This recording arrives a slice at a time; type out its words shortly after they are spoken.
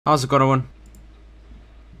How's it going?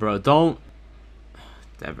 Bro, don't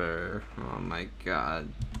ever. Oh my god.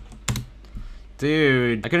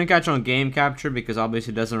 Dude, I couldn't catch on game capture because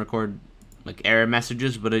obviously it doesn't record like error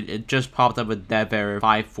messages, but it just popped up with dev error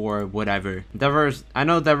 54 whatever. Dev errors, I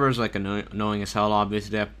know dev errors like annoying as hell,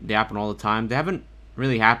 obviously they happen all the time. They haven't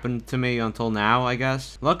really happened to me until now, I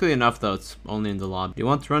guess. Luckily enough though, it's only in the lobby. Do you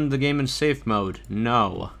want to run the game in safe mode?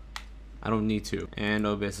 No. I don't need to. And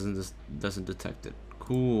OBS doesn't detect it.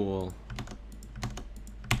 Cool.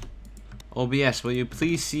 OBS, will you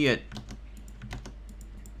please see it?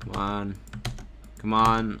 Come on. Come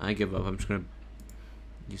on. I give up. I'm just gonna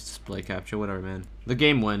use display capture. Whatever, man. The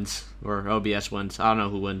game wins. Or OBS wins. I don't know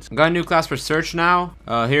who wins. I got a new class for search now.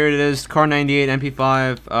 Here it is. Car 98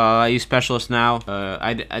 MP5. I use specialist now.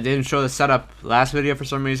 I didn't show the setup last video for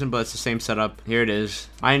some reason, but it's the same setup. Here it is.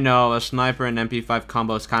 I know a sniper and MP5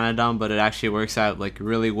 combo is kind of dumb, but it actually works out like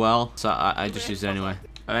really well. So I just use it anyway.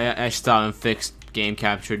 I stopped and fixed game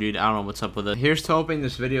capture, dude. I don't know what's up with it. Here's to hoping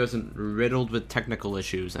this video isn't riddled with technical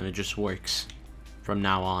issues and it just works from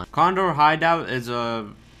now on. Condor Hideout is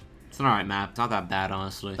it's an alright map. It's not that bad,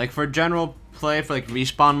 honestly. Like for general play, for like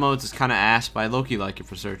respawn modes, it's kind of ass, but I low-key like it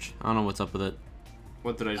for search. I don't know what's up with it.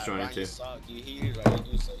 What did I just join into?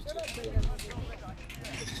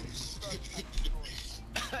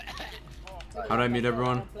 How do I mute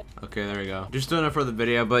everyone? Okay, there we go. Just doing it for the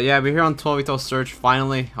video, but yeah, we're here on 12v12 search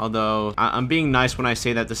finally. Although I'm being nice when I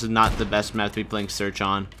say that this is not the best map to be playing search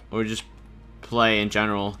on, or just play in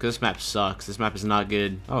general, because this map sucks. This map is not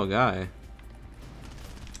good. Oh, guy.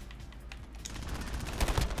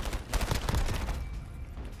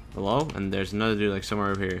 Hello? And there's another dude like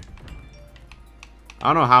somewhere over here.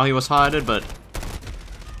 I don't know how he was highlighted, but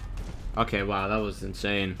okay, wow, that was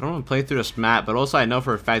insane. I don't want to play through this map, but also I know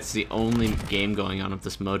for a fact it's the only game going on with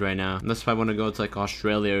this mode right now. Unless if I want to go to like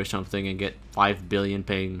Australia or something and get 5 billion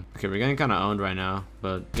ping. Okay, we're getting kind of owned right now,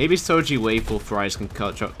 but maybe 𝙎𝙬𝘎𝙎 fries can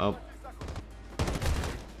cut. Oh,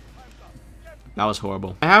 that was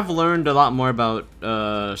horrible. I have learned a lot more about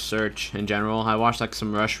search in general. I watched like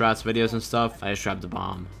some Rush Rats videos and stuff. I just dropped the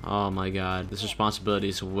bomb. Oh my god, this responsibility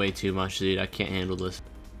is way too much, dude. I can't handle this.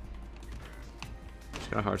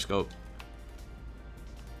 Just got a hard scope.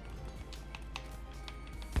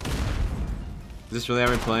 Is this really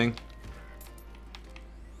ever playing?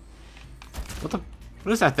 What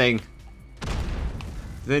is that thing? Do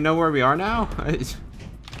they know where we are now?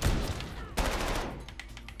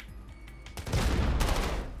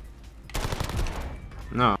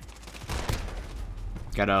 No.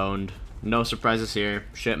 Got owned. No surprises here.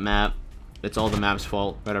 Shit map. It's all the map's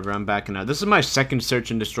fault. Whatever, I'm backing out. This is my second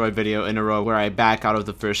search and destroy video in a row where I back out of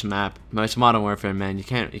the first map. But it's Modern Warfare, man. You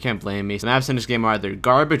can't blame me. The maps in this game are either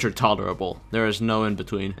garbage or tolerable. There is no in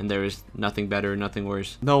between, and there is nothing better, nothing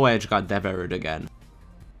worse. No way I just got dev errored again.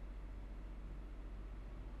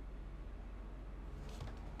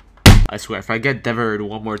 I swear, if I get dev errored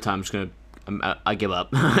one more time, I'm just gonna I give up.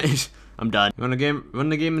 I'm done. You wanna run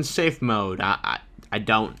the game in safe mode? I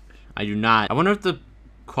do not. I wonder if the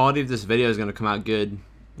quality of this video is gonna come out good.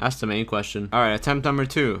 That's the main question. Alright, attempt number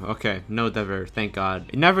 2. Okay, no dev error, thank god.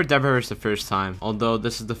 It never dev errors the first time. Although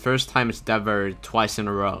this is the first time it's dev errored twice in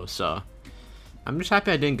a row, so I'm just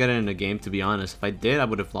happy I didn't get it in the game, to be honest. If I did, I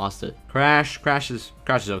would have lost it. Crash is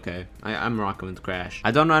okay. I'm rocking with Crash.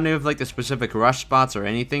 I don't know any of like the specific rush spots or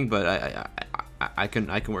anything, but I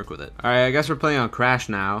can work with it. Alright, I guess we're playing on Crash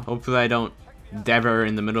now. Hopefully I don't dev error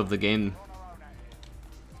in the middle of the game.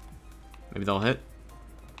 Maybe they'll hit?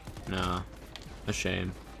 No. A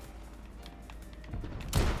shame.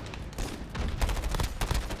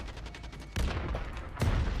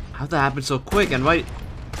 How'd that happen so quick? And why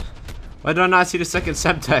did I not see the second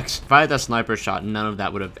subtext? If I had that sniper shot, none of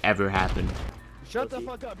that would have ever happened. Shut the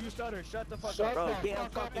fuck up, you stutter. Shut the fuck up, bro.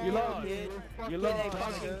 You lost. You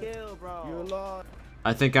lost. Bro. You lost.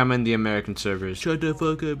 I think I'm in the American servers. Shut the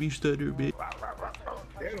fuck up, you stutter, bitch.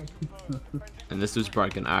 And this dude's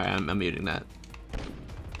barking. Alright, I'm muting that.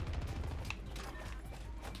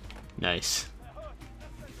 Nice.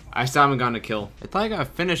 I still haven't gotten a kill. I thought I got a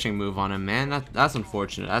finishing move on him, man. That's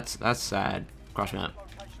unfortunate. That's sad. Cross map.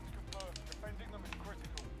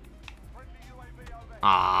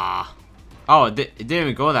 Ah. Oh, it didn't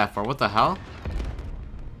even go that far. What the hell?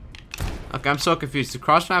 Okay, I'm so confused. Do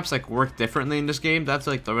cross maps like work differently in this game? That's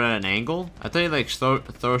like throw it at an angle? I thought you like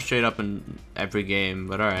throw straight up in every game,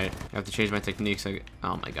 but alright. I have to change my techniques.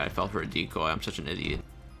 Oh my god, I fell for a decoy. I'm such an idiot.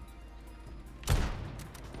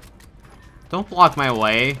 Don't block my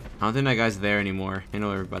way. I don't think that guy's there anymore. I know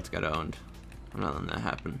we're about to get owned. I'm not letting that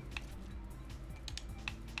happen.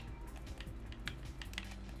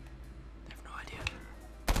 I have no idea.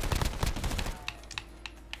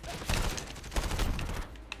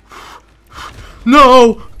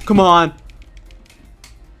 No! Come on.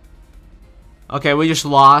 Okay, we just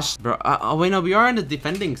lost. Bro, oh, wait, no, we are on the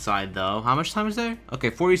defending side, though. How much time is there? Okay,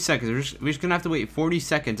 40 seconds. We're just gonna have to wait 40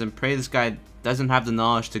 seconds and pray this guy doesn't have the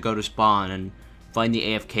knowledge to go to spawn and find the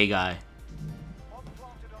AFK guy.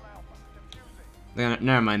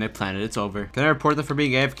 Never mind, I planned it. It's over. Can I report them for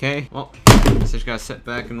being AFK? Well, just gotta sit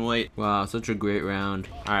back and wait. Wow, such a great round.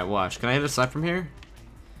 Alright, watch. Can I hit a snipe from here?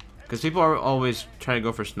 Because people are always trying to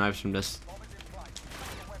go for snipes from this,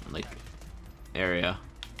 like, area.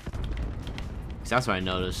 That's what I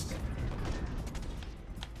noticed.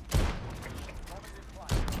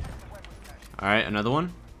 Alright, another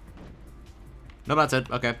one. No, that's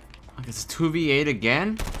it. Okay. It's a 2v8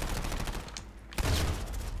 again?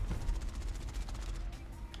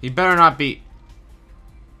 He better not be...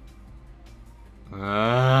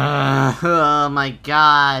 oh my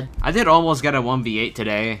god. I did almost get a 1v8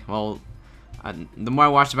 today. Well, the more I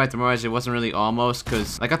watched it back, the more I realized it wasn't really almost,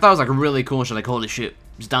 because, like, I thought it was, like, really cool and shit, like, holy shit.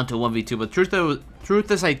 It's down to a 1v2, but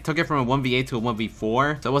truth is I took it from a 1v8 to a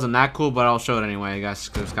 1v4, so it wasn't that cool, but I'll show it anyway, I guess,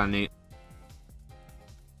 because it's kind of neat.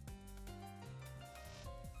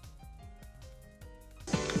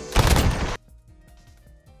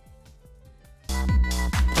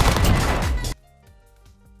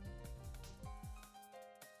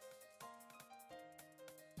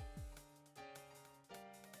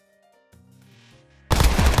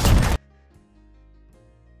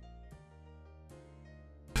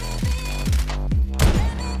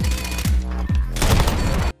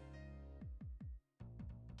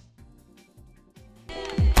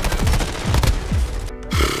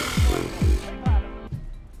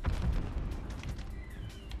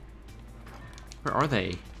 Where are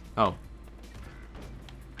they? Oh.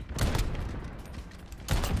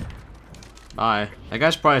 Bye. That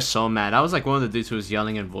guy's probably so mad. I was like one of the dudes who was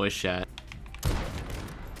yelling in voice chat.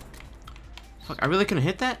 Fuck, I really couldn't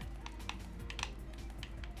hit that?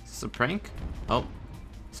 Is this a prank? Oh.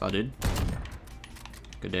 Saw dude.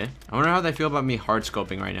 Good day. I wonder how they feel about me hard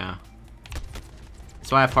scoping right now.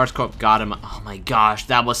 So I have hard scope God in my... oh my gosh,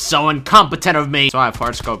 that was so incompetent of me! So I have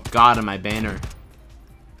hard scope God in my banner.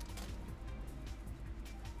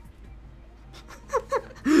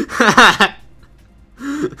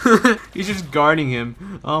 He's just guarding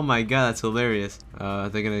him. Oh my god, that's hilarious. Are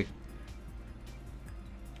they gonna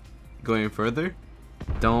go any further?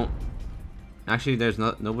 Don't. Actually, there's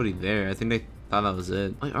nobody there. I think they thought that was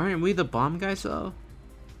it. Like, aren't we the bomb guys though?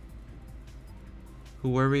 Who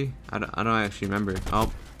were we? I don't actually remember.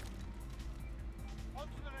 Oh,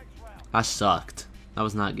 that sucked. That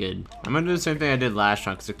was not good. I'm gonna do the same thing I did last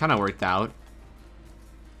round because it kind of worked out.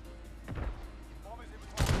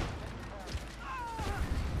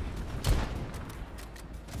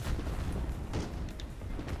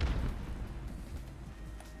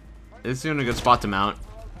 This is a good spot to mount.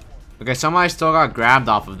 Okay, somebody still got grabbed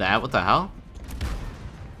off of that. What the hell?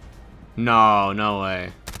 No, no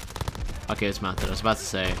way. Okay, it's mounted. I was about to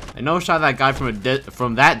say. I know shot that guy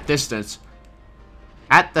from that distance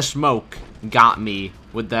at the smoke got me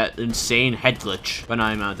with that insane head glitch. But now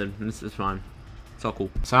I'm mounted. It's fine. It's all cool.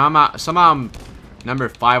 Somehow I'm number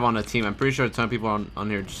 5 on the team. I'm pretty sure a ton of people on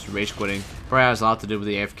here just rage quitting. Probably has a lot to do with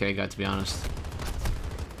the AFK guy, to be honest.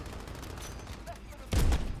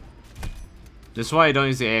 This is why I don't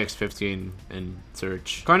use the AX-15 in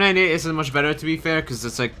search. Car 98 isn't much better, to be fair, because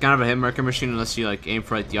it's like kind of a hit marker machine unless you like aim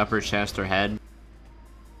for like the upper chest or head.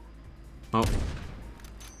 Oh.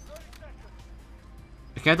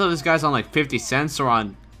 I can't tell if this guy's on like 50 cents or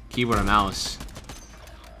on keyboard or mouse.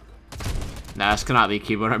 Nah, this cannot be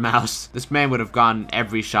keyboard or mouse. This man would have gotten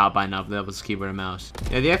every shot by now if that was keyboard or mouse.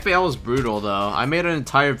 Yeah, the FAL is brutal though. I made an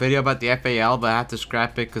entire video about the FAL, but I had to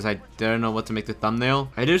scrap it because I didn't know what to make the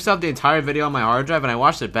thumbnail. I do still have the entire video on my hard drive and I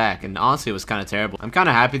watched it back and honestly it was kind of terrible. I'm kind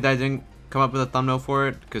of happy that I didn't come up with a thumbnail for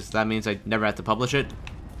it because that means I never have to publish it.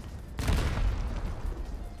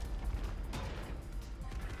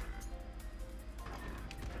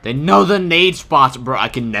 They know the nade spots, bro. I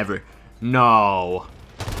can never. No.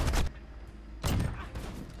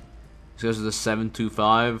 This is the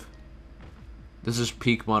 725. This is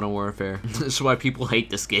peak Modern Warfare. This is why people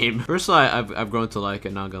hate this game. Personally, I've grown to like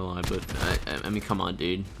it, not gonna lie, but I mean, come on,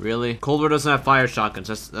 dude. Really? Cold War doesn't have fire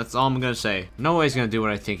shotguns. That's all I'm gonna say. No way he's gonna do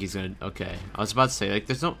what I think he's gonna. Okay, I was about to say like,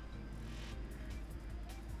 there's no.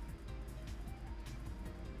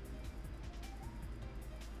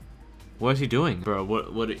 What is he doing, bro?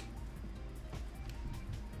 What?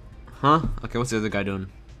 Huh? Okay, what's the other guy doing?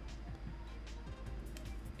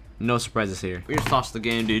 No surprises here. We just lost the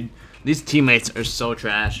game, dude. These teammates are so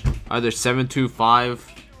trash. Either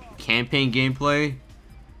 725 campaign gameplay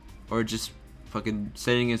or just fucking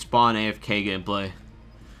sitting in spawn AFK gameplay.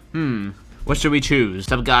 What should we choose?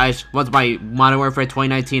 What's up, guys? What's my Modern Warfare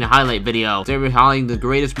 2019 highlight video? Today we're highlighting the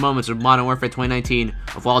greatest moments of Modern Warfare 2019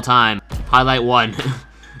 of all time. Highlight 1.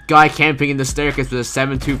 Guy camping in the staircase with a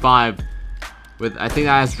 7.25 with, I think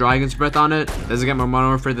that has Dragon's Breath on it. Doesn't get more Modern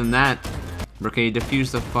Warfare than that. Bro, can you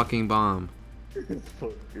defuse the fucking bomb?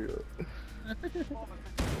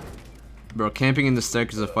 Bro, camping in the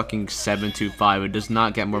staircase is a fucking 7.25. It does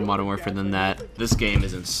not get more Modern Warfare than that. This game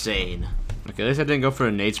is insane. Okay, at least I didn't go for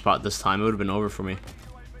a nade spot this time. It would have been over for me.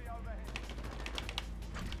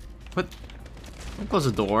 What? Don't close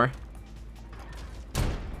the door.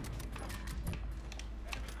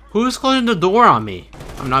 Who's closing the door on me?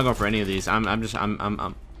 I'm not going for any of these. I'm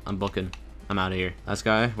booking. I'm out of here. Last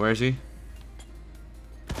guy, where is he?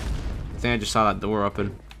 I think I just saw that door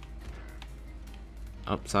open.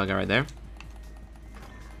 Oh, saw a guy right there.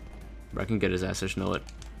 Bro, I can get his ass, just know it.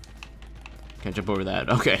 Can't jump over that.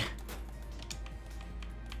 Okay.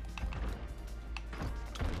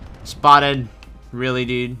 Spotted. Really,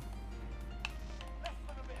 dude?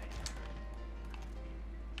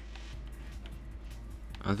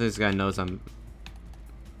 I don't think this guy knows I'm...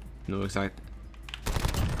 No exact...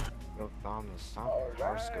 Yo, Dom, stop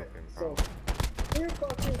hard scoping, bro. You're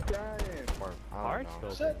fucking dying. Hard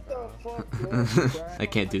Shut the fuck up. I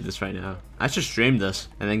can't do this right now. I should stream this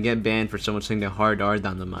and then get banned for someone saying the hard R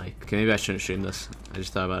down the mic. Okay, maybe I shouldn't stream this. I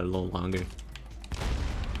just thought about it a little longer.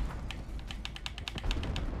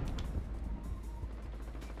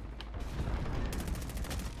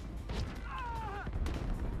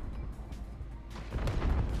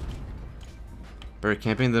 Bro,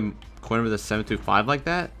 camping in the corner with a 7.25 like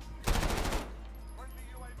that?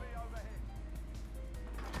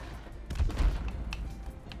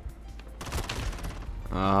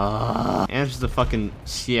 And it's the fucking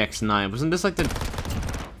CX-9. Isn't this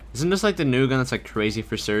like the new gun that's like crazy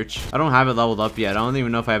for search? I don't have it leveled up yet. I don't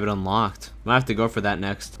even know if I have it unlocked. Might have to go for that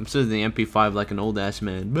next. I'm still in the MP5 like an old ass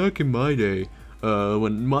man. Back in my day,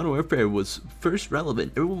 when Modern Warfare was first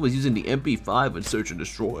relevant, everyone was using the MP5 on Search and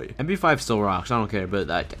Destroy. MP5 still rocks, I don't care, but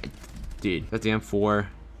that, dude, that's the M4.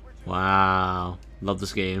 Wow, love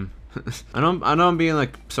this game. I know I'm being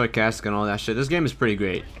like sarcastic and all that shit. This game is pretty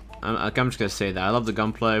great. I'm just gonna say that. I love the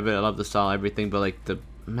gunplay of it, I love the style, everything, but like the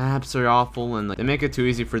maps are awful and like they make it too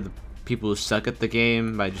easy for the people who suck at the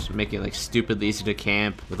game by just making it like stupidly easy to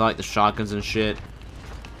camp with like the shotguns and shit.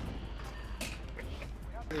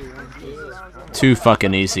 Too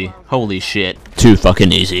fucking easy. Holy shit. Too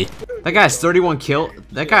fucking easy. That guy has 31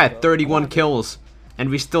 That guy had 31 kills.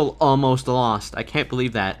 And we still almost lost. I can't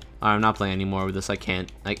believe that. I'm not playing anymore with this. I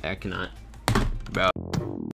can't. I cannot. Bro.